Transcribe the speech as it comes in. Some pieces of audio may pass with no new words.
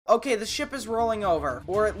Okay, the ship is rolling over,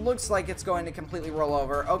 or it looks like it's going to completely roll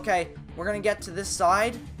over. Okay, we're gonna get to this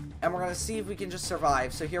side, and we're gonna see if we can just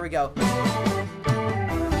survive. So here we go.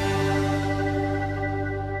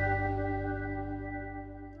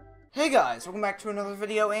 Hey guys, welcome back to another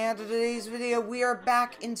video, and in today's video we are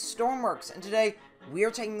back in Stormworks, and today we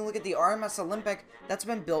are taking a look at the RMS Olympic that's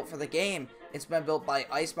been built for the game. It's been built by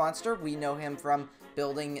Ice Monster. We know him from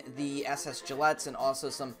building the SS Gillettes and also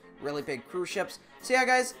some really big cruise ships. So yeah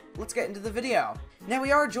guys, let's get into the video. Now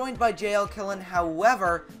we are joined by Jlkillen.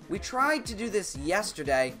 However, we tried to do this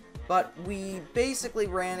yesterday, but we basically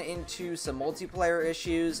ran into some multiplayer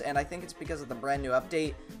issues, and I think it's because of the brand new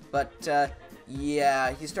update, but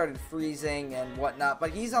yeah, he started freezing and whatnot,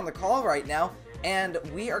 but he's on the call right now, and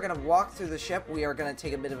we are going to walk through the ship. We are going to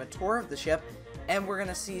take a bit of a tour of the ship, and we're going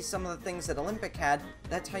to see some of the things that Olympic had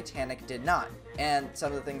that Titanic did not, and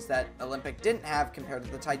some of the things that Olympic didn't have compared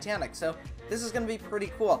to the Titanic. So this is going to be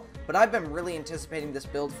pretty cool, but I've been really anticipating this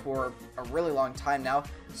build for a really long time now,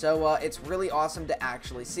 so it's really awesome to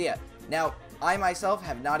actually see it. Now, I myself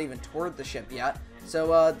have not even toured the ship yet,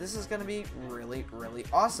 so this is going to be really, really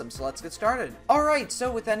awesome. So let's get started. Alright,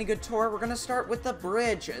 so with any good tour, we're going to start with the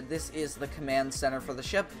bridge. This is the command center for the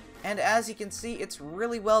ship, and as you can see, it's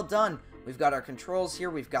really well done. We've got our controls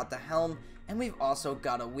here, we've got the helm, and we've also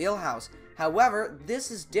got a wheelhouse. However,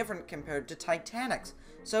 this is different compared to Titanic's.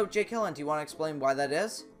 So, Jlkillen, do you want to explain why that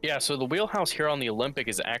is? Yeah, so the wheelhouse here on the Olympic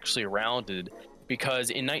is actually rounded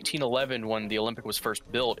because in 1911, when the Olympic was first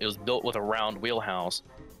built, it was built with a round wheelhouse.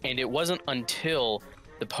 And it wasn't until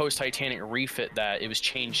the post-Titanic refit that it was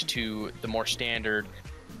changed to the more standard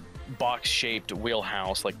box-shaped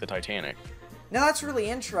wheelhouse like the Titanic. Now that's really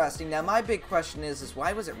interesting. Now my big question is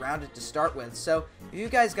why was it rounded to start with? So if you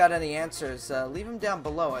guys got any answers, leave them down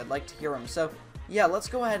below. I'd like to hear them. So yeah, let's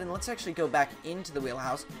go ahead and let's actually go back into the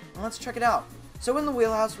wheelhouse and let's check it out. So in the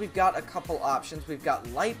wheelhouse, we've got a couple options. We've got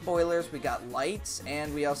light boilers, we got lights,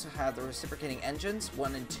 and we also have the reciprocating engines,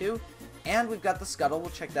 1 and 2. And we've got the scuttle,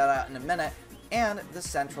 we'll check that out in a minute, and the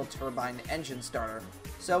central turbine engine starter.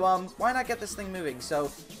 So, why not get this thing moving?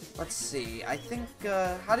 So, let's see, I think,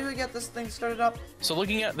 how do we get this thing started up? So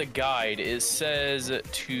looking at the guide, it says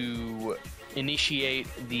to initiate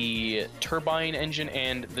the turbine engine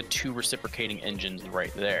and the 2 reciprocating engines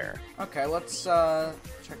right there. Okay, let's,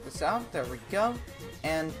 check this out. There we go.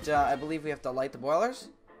 And, I believe we have to light the boilers?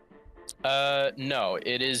 No,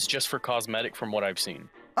 it is just for cosmetic from what I've seen.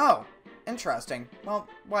 Oh. Interesting. Well,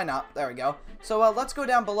 why not? There we go. So, let's go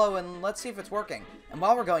down below and let's see if it's working. And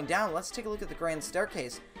while we're going down, let's take a look at the grand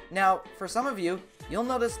staircase. Now, for some of you, you'll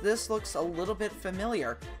notice this looks a little bit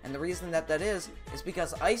familiar. And the reason that is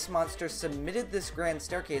because Ice Monster submitted this grand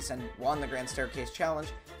staircase and won the grand staircase challenge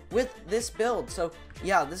with this build. So,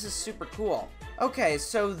 yeah, this is super cool. Okay,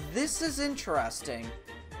 so this is interesting.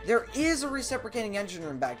 There is a reciprocating engine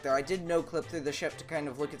room back there. I did no-clip through the ship to kind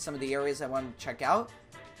of look at some of the areas I wanted to check out.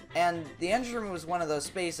 And the engine room was one of those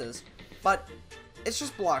spaces, but it's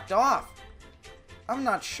just blocked off. I'm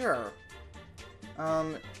not sure.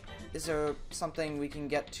 Is there something we can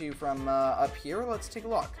get to from up here? Let's take a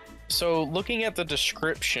look. So looking at the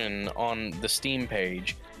description on the Steam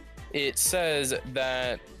page, it says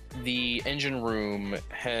that the engine room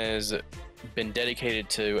has been dedicated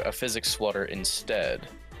to a physics flutter instead.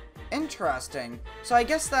 Interesting. So I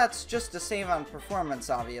guess that's just to save on performance,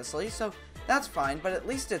 obviously, so that's fine, but at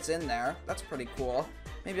least it's in there. That's pretty cool.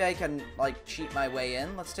 Maybe I can, like, cheat my way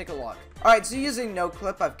in. Let's take a look. Alright, so using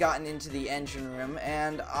no-clip, I've gotten into the engine room,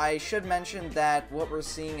 and I should mention that what we're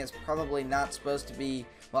seeing is probably not supposed to be,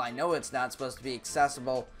 well, I know it's not supposed to be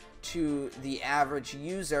accessible to the average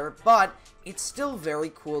user, but it's still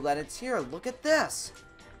very cool that it's here. Look at this.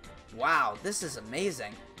 Wow, this is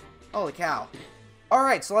amazing. Holy cow.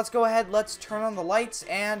 Alright, so let's go ahead, let's turn on the lights,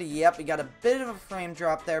 and yep, we got a bit of a frame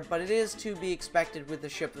drop there, but it is to be expected with a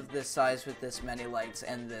ship of this size with this many lights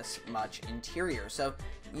and this much interior. So,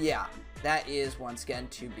 yeah, that is once again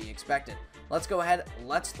to be expected. Let's go ahead,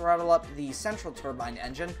 let's throttle up the central turbine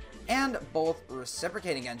engine and both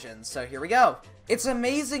reciprocating engines. So here we go. It's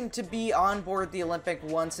amazing to be on board the Olympic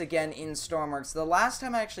once again in Stormworks. The last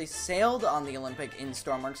time I actually sailed on the Olympic in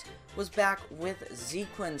Stormworks was back with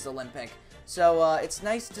Jlkillen's Olympic. So, it's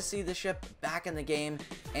nice to see the ship back in the game,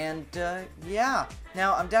 and, yeah.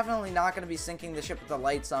 Now, I'm definitely not going to be sinking the ship with the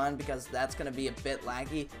lights on, because that's going to be a bit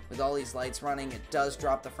laggy. With all these lights running, it does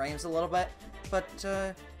drop the frames a little bit. But,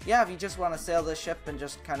 yeah, if you just want to sail the ship and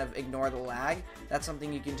just kind of ignore the lag, that's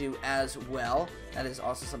something you can do as well. That is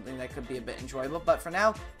also something that could be a bit enjoyable. But for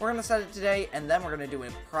now, we're going to set it today, and then we're going to do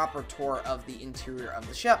a proper tour of the interior of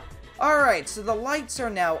the ship. Alright, so the lights are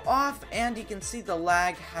now off, and you can see the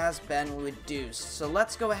lag has been reduced. So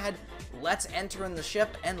let's go ahead, let's enter in the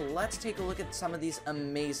ship, and let's take a look at some of these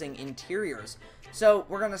amazing interiors. So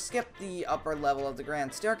we're going to skip the upper level of the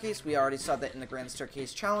Grand Staircase. We already saw that in the Grand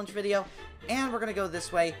Staircase Challenge video. And we're going to go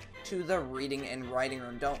this way to the Reading and Writing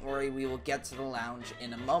Room. Don't worry, we will get to the lounge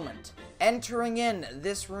in a moment. Entering in,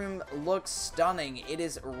 this room looks stunning. It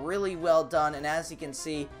is really well done, and as you can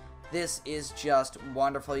see, this is just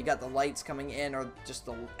wonderful. You got the lights coming in, or just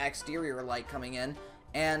the exterior light coming in,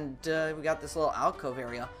 and we got this little alcove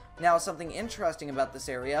area. Now, something interesting about this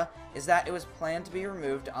area is that it was planned to be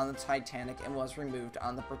removed on the Titanic and was removed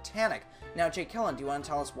on the Britannic. Now, Jlkillen, do you want to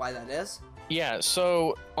tell us why that is? Yeah,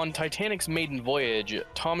 so on Titanic's maiden voyage,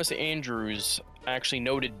 Thomas Andrews actually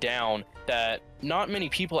noted down that not many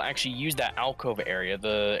people actually use that alcove area,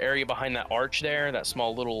 the area behind that arch there, that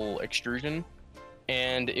small little extrusion.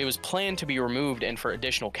 And it was planned to be removed and for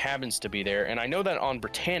additional cabins to be there. And I know that on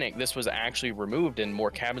Britannic, this was actually removed and more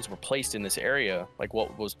cabins were placed in this area, like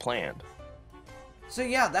what was planned. So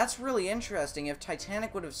yeah, that's really interesting. If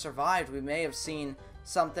Titanic would have survived, we may have seen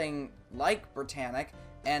something like Britannic.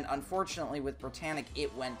 And unfortunately, with Britannic,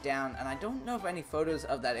 it went down. And I don't know if any photos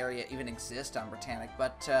of that area even exist on Britannic.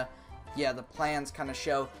 But yeah, the plans kind of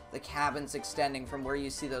show the cabins extending from where you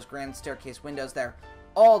see those Grand Staircase windows there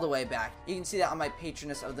all the way back. You can see that on my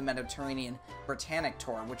Patroness of the Mediterranean Britannic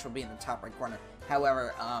tour, which will be in the top right corner.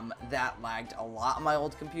 However, that lagged a lot on my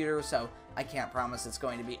old computer, so I can't promise it's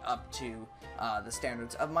going to be up to the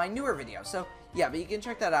standards of my newer video. So yeah, but you can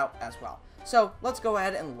check that out as well. So let's go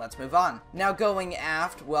ahead and let's move on. Now going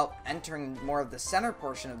aft, well, entering more of the center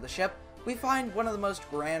portion of the ship, we find one of the most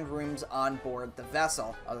grand rooms on board the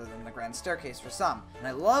vessel, other than the Grand Staircase for some. And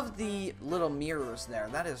I love the little mirrors there.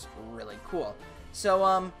 That is really cool.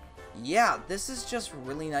 So, yeah, this is just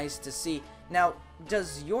really nice to see. Now,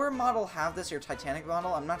 does your model have this, your Titanic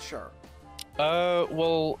model? I'm not sure.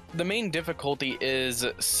 Well, the main difficulty is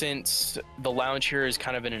since the lounge here is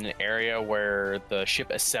kind of in an area where the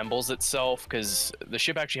ship assembles itself, because the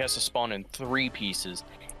ship actually has to spawn in 3 pieces,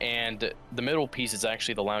 and the middle piece is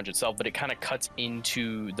actually the lounge itself, but it kind of cuts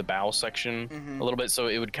into the bow section a little bit, so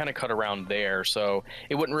it would kind of cut around there, so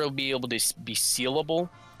it wouldn't really be able to be sealable.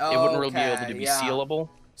 It wouldn't really be able to be sealable.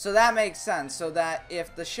 So that makes sense, so that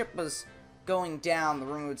if the ship was going down, the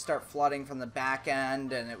room would start flooding from the back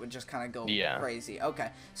end, and it would just kind of go crazy. Okay,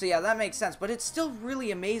 so yeah, that makes sense, but it's still really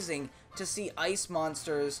amazing to see ice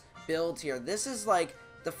monsters build here. This is like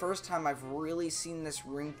the first time I've really seen this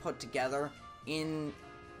room put together in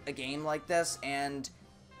a game like this, and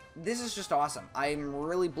this is just awesome. I'm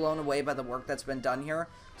really blown away by the work that's been done here.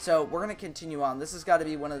 So we're going to continue on. This has got to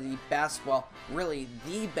be one of the best, well, really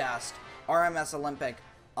the best RMS Olympic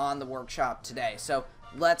on the workshop today. So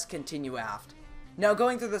let's continue aft. Now,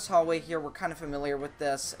 going through this hallway here, we're kind of familiar with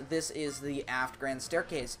this. This is the aft Grand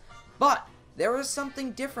Staircase. But there is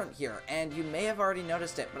something different here, and you may have already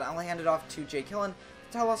noticed it, but I'll hand it off to Jlkillen to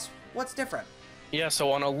tell us what's different. Yeah,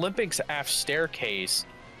 so on Olympic's aft staircase,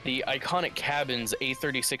 the iconic cabins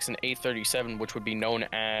A36 and A37, which would be known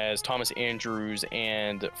as Thomas Andrews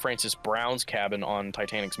and Francis Brown's cabin on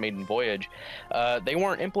Titanic's maiden voyage, they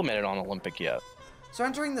weren't implemented on Olympic yet. So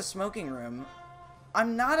entering the smoking room,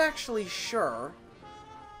 I'm not actually sure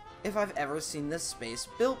if I've ever seen this space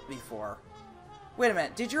built before. Wait a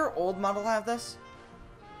minute, did your old model have this?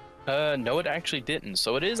 No, it actually didn't.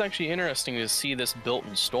 So it is actually interesting to see this built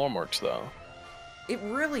in Stormworks, though. It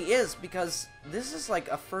really is, because this is like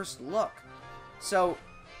a first look. So,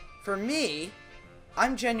 for me,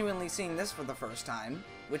 I'm genuinely seeing this for the first time,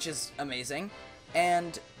 which is amazing.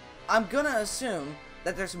 And I'm gonna assume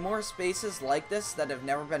that there's more spaces like this that have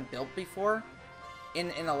never been built before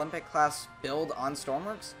in an Olympic class build on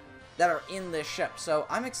Stormworks that are in this ship. So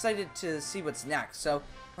I'm excited to see what's next. So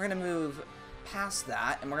we're gonna move past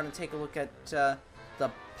that, and we're gonna take a look at the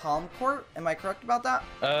Palm Court. Am I correct about that?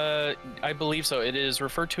 I believe so. It is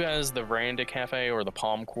referred to as the Veranda Cafe or the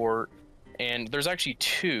Palm Court. And there's actually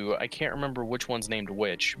 2. I can't remember which one's named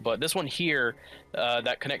which. But this one here,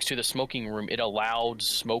 that connects to the smoking room, it allowed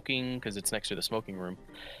smoking because it's next to the smoking room.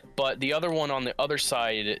 But the other one on the other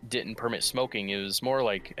side didn't permit smoking. It was more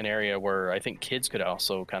like an area where I think kids could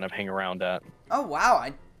also kind of hang around at. Oh, wow.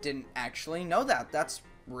 I didn't actually know that. That's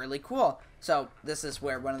really cool. So this is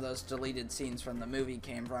where one of those deleted scenes from the movie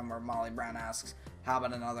came from, where Molly Brown asks, how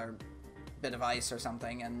about another bit of ice or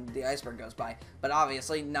something, and the iceberg goes by. But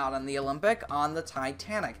obviously not on the Olympic, on the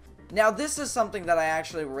Titanic. Now this is something that I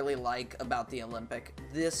actually really like about the Olympic,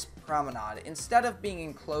 this promenade. Instead of being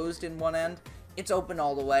enclosed in one end, it's open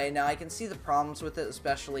all the way. Now I can see the problems with it,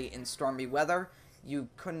 especially in stormy weather. You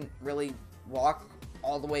couldn't really walk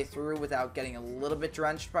all the way through without getting a little bit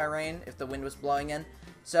drenched by rain if the wind was blowing in.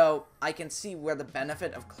 So I can see where the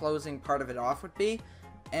benefit of closing part of it off would be.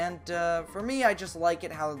 And for me, I just like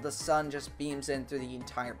it how the sun just beams in through the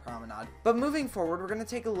entire promenade. But moving forward, we're going to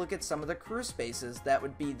take a look at some of the crew spaces. That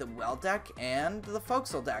would be the well deck and the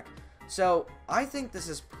forecastle deck. So I think this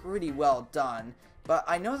is pretty well done. But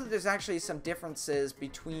I know that there's actually some differences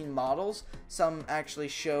between models. Some actually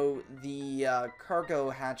show the cargo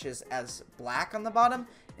hatches as black on the bottom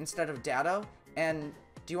instead of dado. And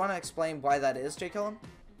do you want to explain why that is, Jlkillen?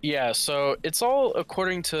 Yeah, so it's all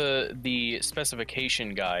according to the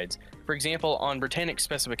specification guides. For example, on Britannic's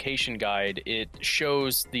specification guide, it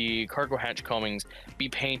shows the cargo hatch combings be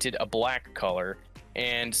painted a black color.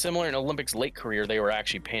 And similar in Olympic's late career, they were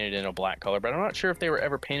actually painted in a black color, but I'm not sure if they were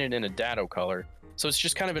ever painted in a dado color. So it's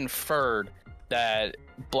just kind of inferred that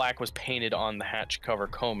black was painted on the hatch cover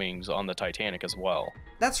combings on the Titanic as well.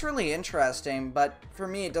 That's really interesting, but for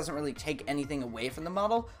me, it doesn't really take anything away from the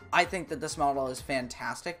model. I think that this model is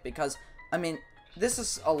fantastic because, I mean, this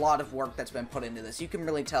is a lot of work that's been put into this. You can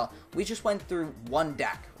really tell. We just went through one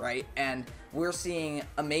deck, right? And we're seeing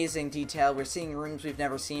amazing detail. We're seeing rooms we've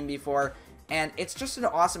never seen before. And it's just an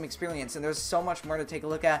awesome experience, and there's so much more to take a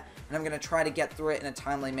look at, and I'm going to try to get through it in a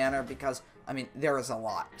timely manner because, I mean, there is a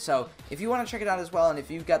lot. So, if you want to check it out as well, and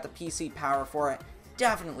if you've got the PC power for it,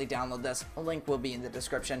 definitely download this. A link will be in the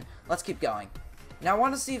description. Let's keep going. Now, I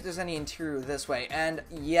want to see if there's any interior this way, and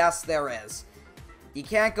yes, there is. You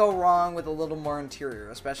can't go wrong with a little more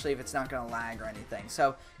interior, especially if it's not going to lag or anything.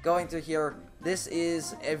 So, going through here, this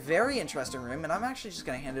is a very interesting room, and I'm actually just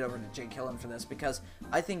going to hand it over to Jlkillen for this, because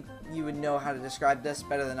I think you would know how to describe this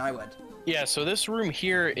better than I would. Yeah, so this room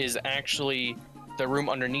here is actually the room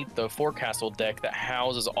underneath the forecastle deck that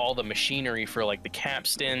houses all the machinery for, like, the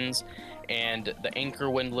capstans and the anchor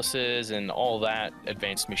windlasses and all that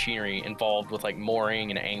advanced machinery involved with, like, mooring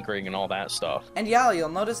and anchoring and all that stuff. And yeah, you'll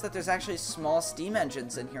notice that there's actually small steam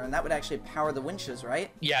engines in here, and that would actually power the winches,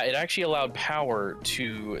 right? Yeah, it actually allowed power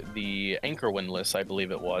to the anchor windlass, I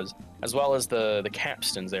believe it was, as well as the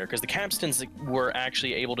capstans there, because the capstans were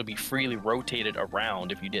actually able to be freely rotated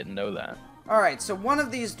around, if you didn't know that. Alright, so one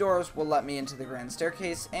of these doors will let me into the grand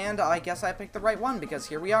staircase, and I guess I picked the right one, because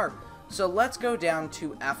here we are. So let's go down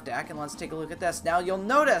to F deck, and let's take a look at this. Now, you'll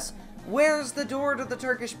notice, where's the door to the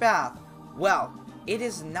Turkish bath? Well, it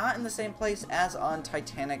is not in the same place as on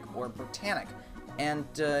Titanic or Britannic. And,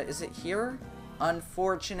 is it here?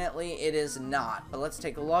 Unfortunately, it is not. But let's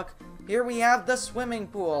take a look. Here we have the swimming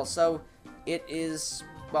pool. So, it is,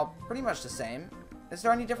 well, pretty much the same. Is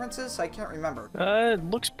there any differences? I can't remember. It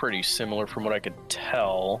looks pretty similar from what I could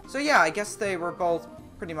tell. So yeah, I guess they were both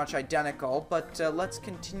pretty much identical, but let's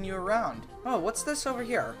continue around. Oh, what's this over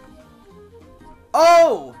here?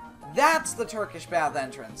 Oh! That's the Turkish bath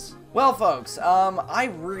entrance. Well, folks, I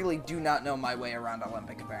really do not know my way around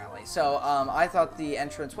Olympic, apparently. So, I thought the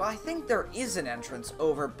entrance... Well, I think there is an entrance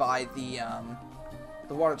over by the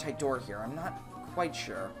watertight door here. I'm not quite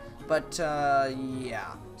sure. But,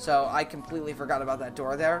 yeah. So, I completely forgot about that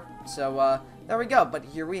door there. So, there we go. But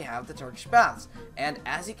here we have the Turkish baths. And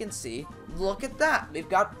as you can see, look at that. We've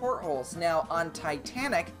got portholes. Now, on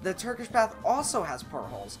Titanic, the Turkish bath also has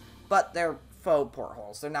portholes. But they're faux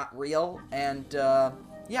portholes. They're not real. And,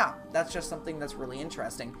 yeah, that's just something that's really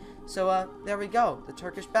interesting. So, there we go. The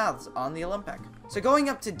Turkish baths on the Olympic. So, going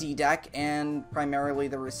up to D deck and primarily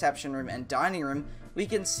the reception room and dining room, we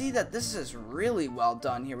can see that this is really well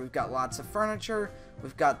done here. We've got lots of furniture,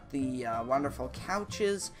 we've got the wonderful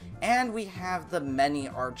couches, and we have the many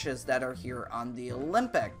arches that are here on the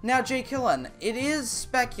Olympic. Now, Jlkillen, it is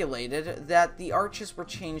speculated that the arches were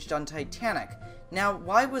changed on Titanic. Now,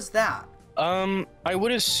 why was that? I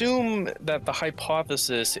would assume that the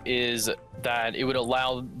hypothesis is that it would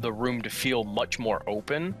allow the room to feel much more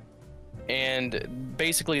open. And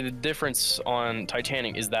basically the difference on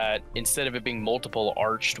Titanic is that instead of it being multiple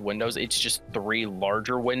arched windows, it's just 3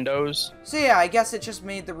 larger windows. So yeah, I guess it just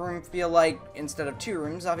made the room feel like, instead of 2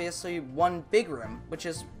 rooms, obviously 1 big room, which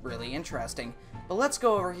is really interesting. But let's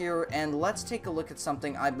go over here and let's take a look at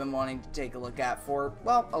something I've been wanting to take a look at for,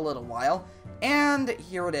 well, a little while. And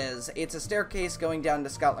here it is. It's a staircase going down to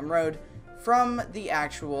Scotland Road from the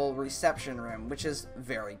actual reception room, which is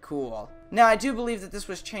very cool. Now, I do believe that this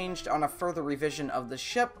was changed on a further revision of the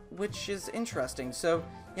ship, which is interesting. So,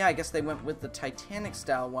 yeah, I guess they went with the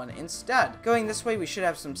Titanic-style one instead. Going this way, we should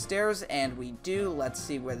have some stairs, and we do. Let's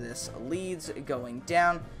see where this leads going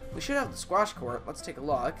down. We should have the squash court. Let's take a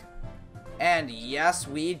look. And yes,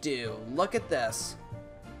 we do. Look at this.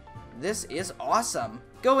 This is awesome.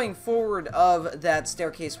 Going forward of that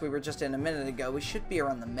staircase we were just in a minute ago, we should be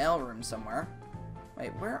around the mailroom somewhere.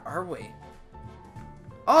 Wait, where are we?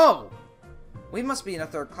 Oh! We must be in a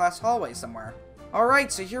third-class hallway somewhere.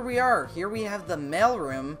 Alright, so here we are. Here we have the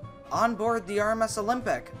mailroom on board the RMS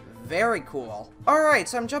Olympic. Very cool. Alright,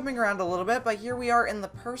 so I'm jumping around a little bit, but here we are in the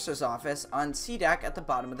purser's office on C deck at the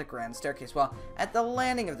bottom of the grand staircase. Well, at the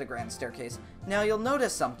landing of the grand staircase. Now, you'll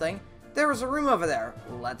notice something. There is a room over there.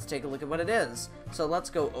 Let's take a look at what it is. So let's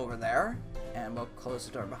go over there, and we'll close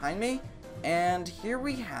the door behind me. And here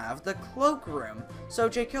we have the cloakroom. So,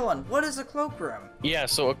 Jlkillen, what is a cloakroom? Yeah,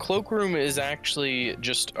 so a cloakroom is actually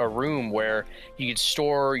just a room where you could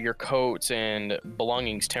store your coats and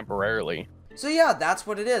belongings temporarily. So yeah, that's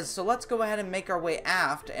what it is. So let's go ahead and make our way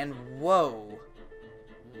aft, and whoa.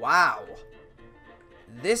 Wow.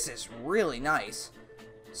 This is really nice.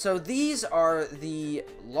 So these are the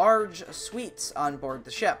large suites on board the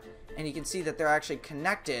ship, and you can see that they're actually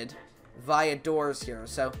connected via doors here.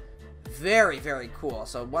 So very, very cool.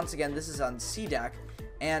 So once again, this is on C deck,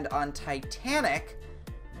 and on Titanic,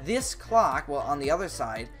 this clock, well, on the other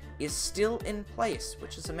side, is still in place,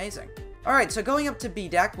 which is amazing. Alright, so going up to B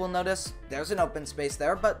deck, we'll notice there's an open space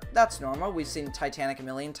there, but that's normal. We've seen Titanic a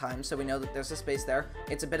million times, so we know that there's a space there.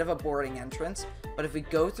 It's a bit of a boarding entrance, but if we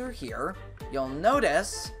go through here, you'll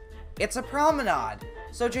notice it's a promenade.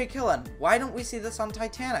 So Jlkillen, why don't we see this on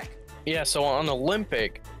Titanic? Yeah, so on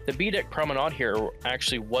Olympic, the B deck promenade here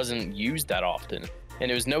actually wasn't used that often, and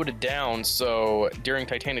it was noted down, so during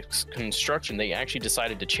Titanic's construction, they actually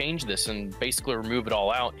decided to change this and basically remove it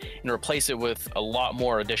all out and replace it with a lot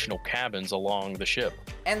more additional cabins along the ship.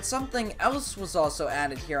 And something else was also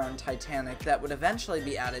added here on Titanic that would eventually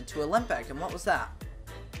be added to Olympic, and what was that?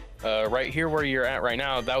 Right here where you're at right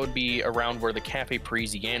now, that would be around where the Cafe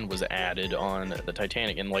Parisien was added on the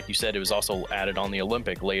Titanic, and like you said, it was also added on the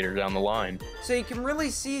Olympic later down the line. So you can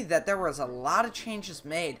really see that there was a lot of changes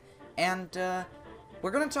made, and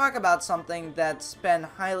we're going to talk about something that's been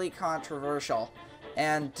highly controversial,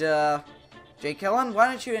 and Jlkillen, why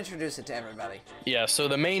don't you introduce it to everybody? Yeah, so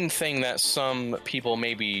the main thing that some people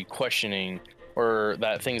may be questioning, or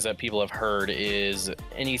that things that people have heard, is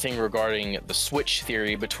anything regarding the switch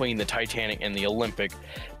theory between the Titanic and the Olympic,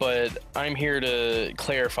 but I'm here to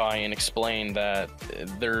clarify and explain that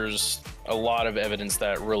there's a lot of evidence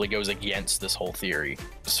that really goes against this whole theory.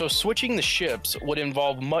 So switching the ships would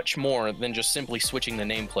involve much more than just simply switching the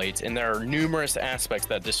nameplates, and there are numerous aspects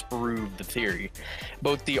that disprove the theory.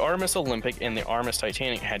 Both the RMS Olympic and the RMS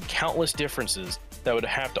Titanic had countless differences that would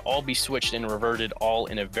have to all be switched and reverted all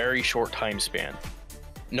in a very short time span.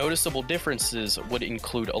 Noticeable differences would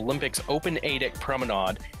include Olympic's open A-deck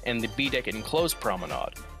promenade and the B-deck enclosed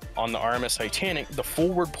promenade. On the RMS Titanic, the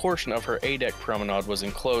forward portion of her A-deck promenade was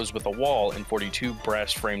enclosed with a wall and 42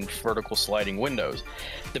 brass-framed vertical sliding windows.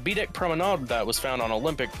 The B-deck promenade that was found on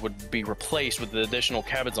Olympic would be replaced with the additional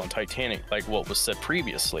cabins on Titanic, like what was said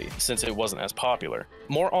previously, since it wasn't as popular.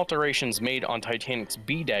 More alterations made on Titanic's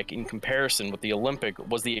B-deck in comparison with the Olympic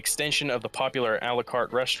was the extension of the popular a la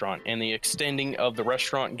carte restaurant and the extending of the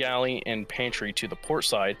restaurant galley and pantry to the port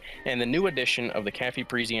side, and the new addition of the Cafe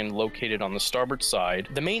Parisien located on the starboard side.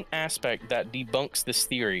 The main aspect that debunks this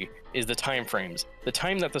theory is the time frames. The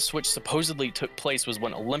time that the switch supposedly took place was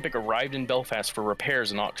when Olympic arrived in Belfast for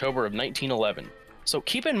repairs in October of 1911. So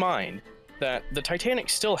keep in mind that the Titanic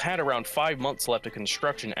still had around 5 months left of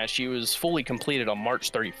construction, as she was fully completed on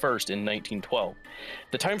March 31st in 1912.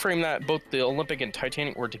 The time frame that both the Olympic and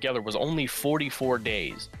Titanic were together was only 44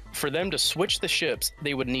 days. For them to switch the ships,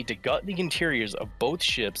 they would need to gut the interiors of both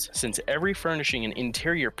ships, since every furnishing and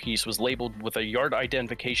interior piece was labeled with a yard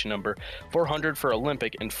identification number 400 for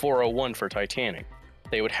Olympic and 401 for Titanic.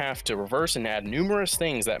 They would have to reverse and add numerous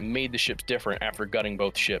things that made the ships different after gutting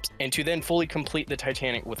both ships, and to then fully complete the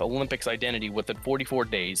Titanic with Olympic's identity within 44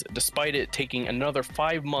 days, despite it taking another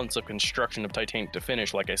 5 months of construction of Titanic to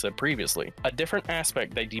finish, like I said previously. A different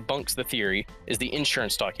aspect that debunks the theory is the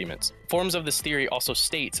insurance documents. Forms of this theory also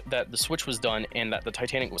states that the switch was done and that the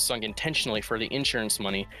Titanic was sunk intentionally for the insurance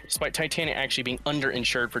money, despite Titanic actually being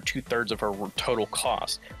underinsured for 2/3 of her total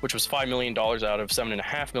cost, which was $5 million out of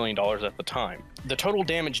 $7.5 million at the time. The total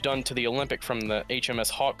damage done to the Olympic from the HMS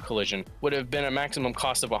Hawke collision would have been a maximum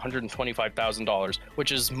cost of $125,000,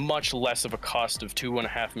 which is much less of a cost of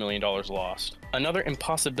 $2.5 million lost. Another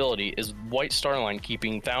impossibility is White Star Line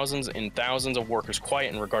keeping thousands and thousands of workers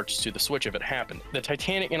quiet in regards to the switch if it happened. The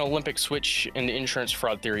Titanic and Olympic switch and the insurance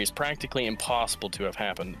fraud theory is practically impossible to have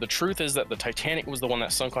happened. The truth is that the Titanic was the one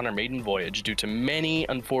that sunk on her maiden voyage due to many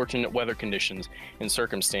unfortunate weather conditions and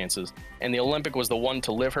circumstances, and the Olympic was the one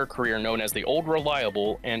to live her career known as the Old Reliable,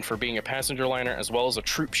 and for being a passenger liner as well as a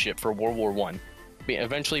troop ship for World War I.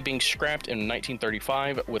 eventually being scrapped in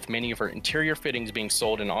 1935, with many of her interior fittings being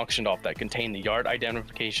sold and auctioned off that contain the yard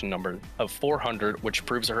identification number of 400, which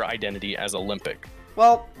proves her identity as Olympic.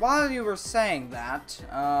 Well, while you were saying that,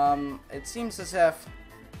 it seems as if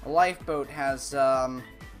a lifeboat has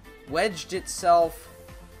wedged itself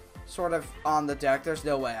sort of on the deck. There's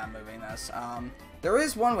no way I'm moving this. There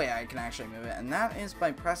is one way I can actually move it, and that is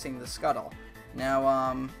by pressing the scuttle. Now,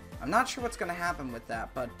 I'm not sure what's going to happen with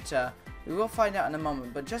that, but we will find out in a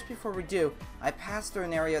moment. But just before we do, I passed through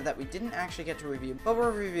an area that we didn't actually get to review, but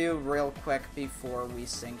we'll review real quick before we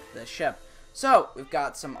sink the ship. So, we've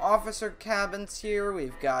got some officer cabins here,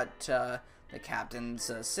 we've got the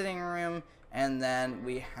captain's sitting room, and then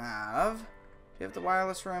we have... Do we have the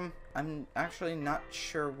wireless room? I'm actually not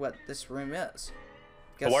sure what this room is.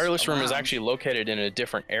 The wireless room is actually located in a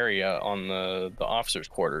different area on the officers'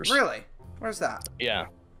 quarters. Really? Where's that? Yeah.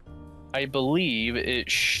 I believe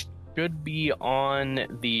it should be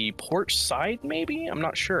on the port side, maybe? I'm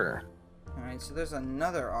not sure. Alright, so there's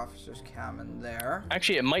another officer's cabin there.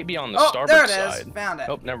 Actually, it might be on the starboard side. There it is! Found it.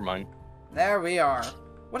 Oh, never mind. There we are.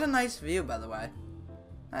 What a nice view, by the way.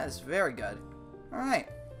 That is very good. Alright,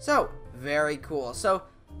 so, very cool. So,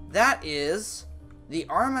 that is the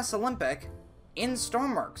RMS Olympic in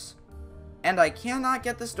Stormworks. And I cannot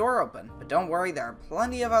get this door open, but don't worry, there are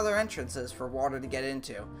plenty of other entrances for water to get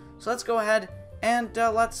into. So let's go ahead and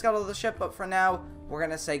let's scuttle the ship, but for now, we're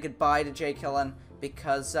going to say goodbye to Jlkillen,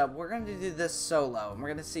 because we're going to do this solo, and we're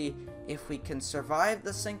going to see if we can survive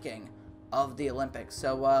the sinking of the Olympic.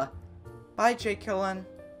 So, bye Jlkillen.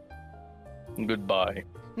 Goodbye.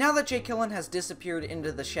 Now that Jlkillen has disappeared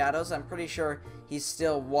into the shadows, I'm pretty sure he's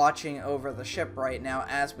still watching over the ship right now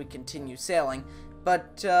as we continue sailing.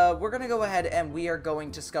 But we're going to go ahead and we are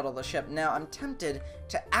going to scuttle the ship. Now, I'm tempted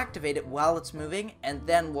to activate it while it's moving, and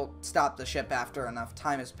then we'll stop the ship after enough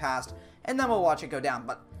time has passed, and then we'll watch it go down.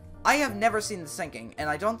 But I have never seen the sinking, and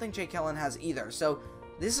I don't think Jlkillen has either. So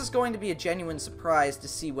this is going to be a genuine surprise to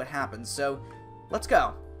see what happens. So let's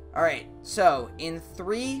go. Alright, so in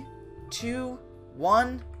 3, 2,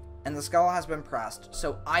 1, and the scuttle has been pressed.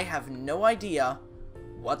 So I have no idea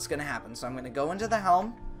what's going to happen. So I'm going to go into the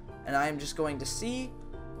helm, and I am just going to see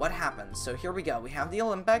what happens. So here we go. We have the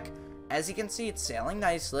Olympic. As you can see, it's sailing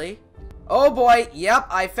nicely. Oh boy, yep,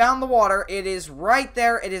 I found the water. It is right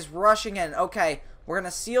there. It is rushing in. Okay, we're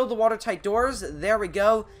going to seal the watertight doors. There we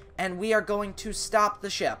go. And we are going to stop the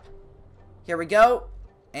ship. Here we go.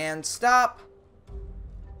 And stop.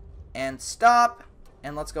 And stop.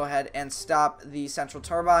 And let's go ahead and stop the central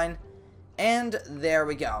turbine. And there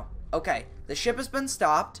we go. Okay, the ship has been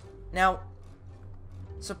stopped. Now,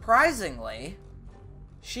 surprisingly,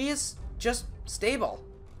 she is just stable.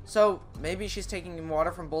 So, maybe she's taking in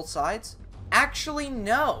water from both sides? Actually,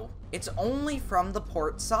 no. It's only from the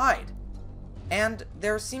port side. And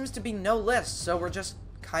there seems to be no list, so we're just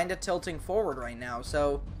kind of tilting forward right now.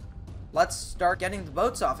 So, let's start getting the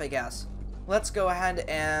boats off, I guess. Let's go ahead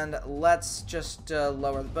and let's just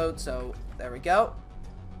lower the boat. So, there we go.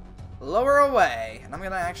 Lower away. And I'm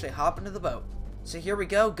going to actually hop into the boat. So here we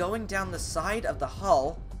go, going down the side of the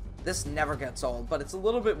hull. This never gets old, but it's a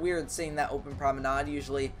little bit weird seeing that open promenade.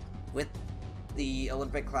 Usually with the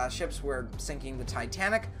Olympic class ships, we're sinking the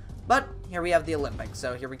Titanic, but here we have the Olympic.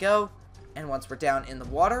 So here we go, and once we're down in the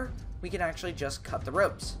water, we can actually just cut the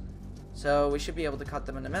ropes. So we should be able to cut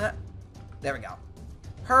them in a minute. There we go.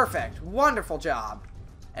 Perfect, wonderful job.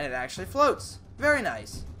 And it actually floats. Very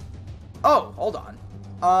nice. Oh, hold on.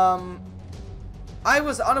 I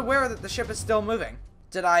was unaware that the ship is still moving.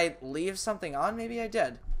 Did I leave something on? Maybe I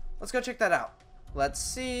did. Let's go check that out. Let's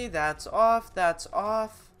see. That's off. That's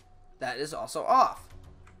off. That is also off.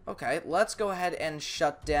 Okay, let's go ahead and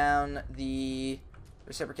shut down the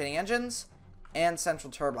reciprocating engines and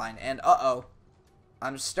central turbine. And uh-oh.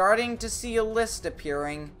 I'm starting to see a list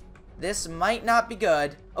appearing. This might not be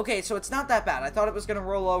good. Okay, so it's not that bad. I thought it was going to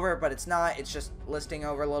roll over, but it's not. It's just listing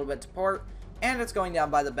over a little bit to port. And it's going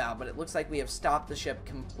down by the bow, but it looks like we have stopped the ship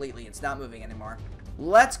completely. It's not moving anymore.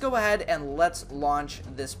 Let's go ahead and let's launch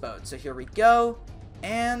this boat. So here we go,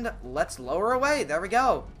 and let's lower away. There we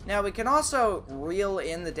go. Now, we can also reel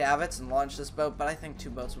in the davits and launch this boat, but I think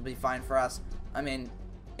 2 boats will be fine for us. I mean,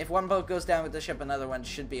 if one boat goes down with the ship, another one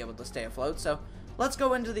should be able to stay afloat. So let's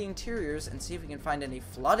go into the interiors and see if we can find any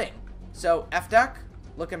flooding. So F deck,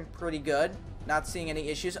 looking pretty good. Not seeing any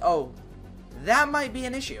issues. Oh, that might be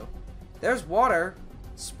an issue. There's water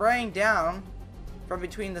spraying down from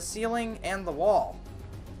between the ceiling and the wall.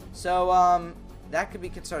 So, that could be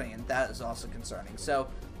concerning, and that is also concerning. So,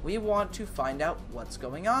 we want to find out what's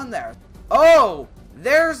going on there. Oh!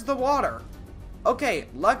 There's the water! Okay,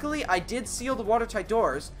 luckily I did seal the watertight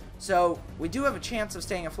doors, So we do have a chance of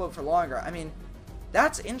staying afloat for longer. I mean,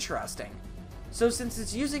 that's interesting. So since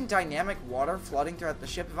it's using dynamic water flooding throughout the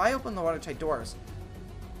ship, if I open the watertight doors,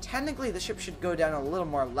 technically the ship should go down a little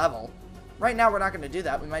more level. Right now we're not going to do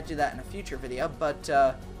that. We might do that in a future video, but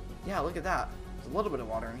yeah, look at that. There's a little bit of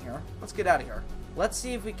water in here. Let's get out of here. Let's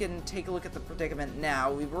see if we can take a look at the predicament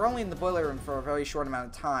now. We were only in the boiler room for a very short amount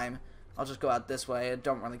of time. I'll just go out this way. I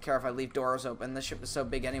don't really care if I leave doors open. This ship is so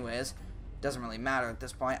big anyways. Doesn't really matter at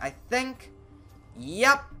this point. I think,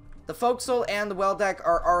 yep, the forecastle and the well deck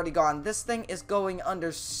are already gone. This thing is going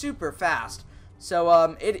under super fast.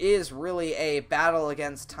 So it is really a battle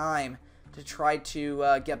against time to try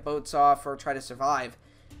to get boats off or try to survive.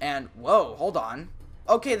 And, whoa, hold on.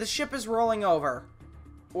 Okay, the ship is rolling over.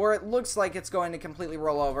 Or it looks like it's going to completely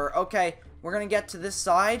roll over. Okay, we're going to get to this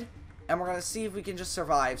side, and we're going to see if we can just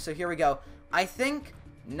survive. So here we go. I think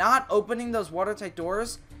not opening those watertight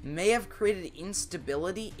doors may have created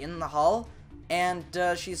instability in the hull, and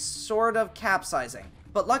she's sort of capsizing.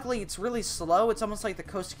 But luckily, it's really slow. It's almost like the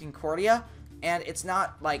Costa Concordia, and it's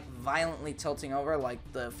not, like, violently tilting over like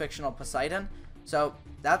the fictional Poseidon. So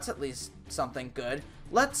that's at least something good.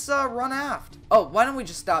 Let's run aft. Oh, why don't we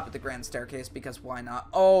just stop at the grand staircase, because why not?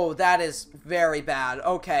 Oh, that is very bad.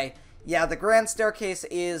 Okay, yeah, the grand staircase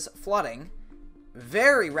is flooding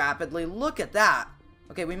very rapidly. Look at that.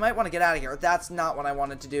 Okay, we might want to get out of here. That's not what I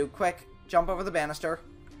wanted to do. Quick, jump over the banister.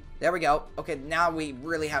 There we go. Okay, now we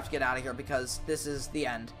really have to get out of here because this is the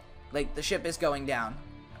end. Like, the ship is going down.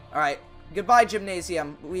 Alright, goodbye,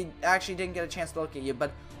 gymnasium. We actually didn't get a chance to look at you,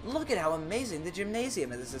 but look at how amazing the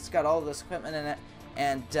gymnasium is. It's got all this equipment in it,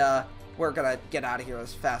 and we're gonna get out of here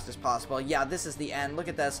as fast as possible. Yeah, this is the end. Look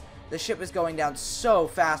at this. The ship is going down so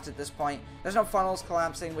fast at this point. There's no funnels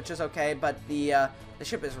collapsing, which is okay, but the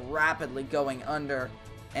ship is rapidly going under.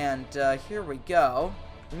 And here we go.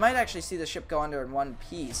 We might actually see the ship go under in one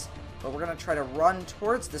piece, but we're going to try to run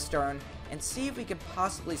towards the stern and see if we can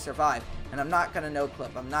possibly survive. And I'm not going to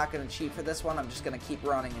no-clip. I'm not going to cheat for this one. I'm just going to keep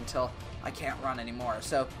running until I can't run anymore.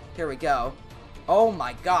 So here we go. Oh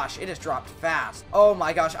my gosh, it has dropped fast. Oh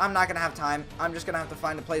my gosh, I'm not going to have time. I'm just going to have to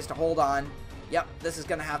find a place to hold on. Yep, this is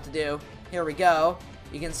going to have to do. Here we go.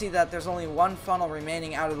 You can see that there's only one funnel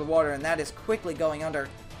remaining out of the water, and that is quickly going under.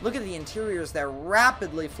 Look at the interiors. They're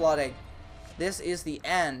rapidly flooding. This is the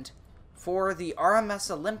end for the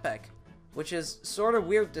RMS Olympic, which is sort of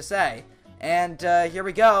weird to say. And here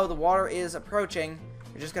we go. The water is approaching.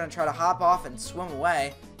 We're just going to try to hop off and swim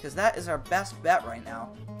away, because that is our best bet right now.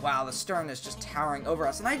 Wow, the stern is just towering over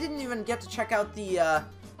us. And I didn't even get to check out the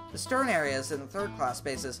stern areas in the third class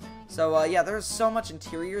spaces. So yeah, there's so much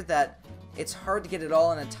interior that it's hard to get it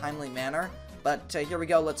all in a timely manner. But here we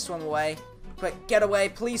go. Let's swim away. Quick, get away.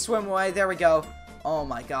 Please swim away. There we go. Oh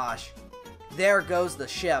my gosh. There goes the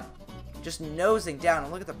ship. Just nosing down.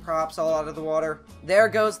 And look at the props all out of the water. There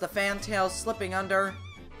goes the fantail slipping under.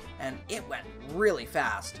 And it went really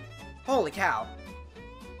fast. Holy cow.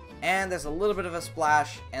 And there's a little bit of a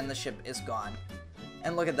splash, and the ship is gone.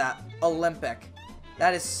 And look at that. Olympic.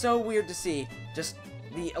 That is so weird to see. Just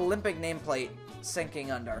the Olympic nameplate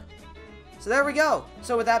sinking under. So there we go.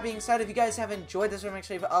 So with that being said, if you guys have enjoyed this video, make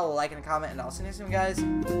sure you leave a like and a comment, and I'll see you next time, guys.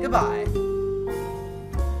 Goodbye.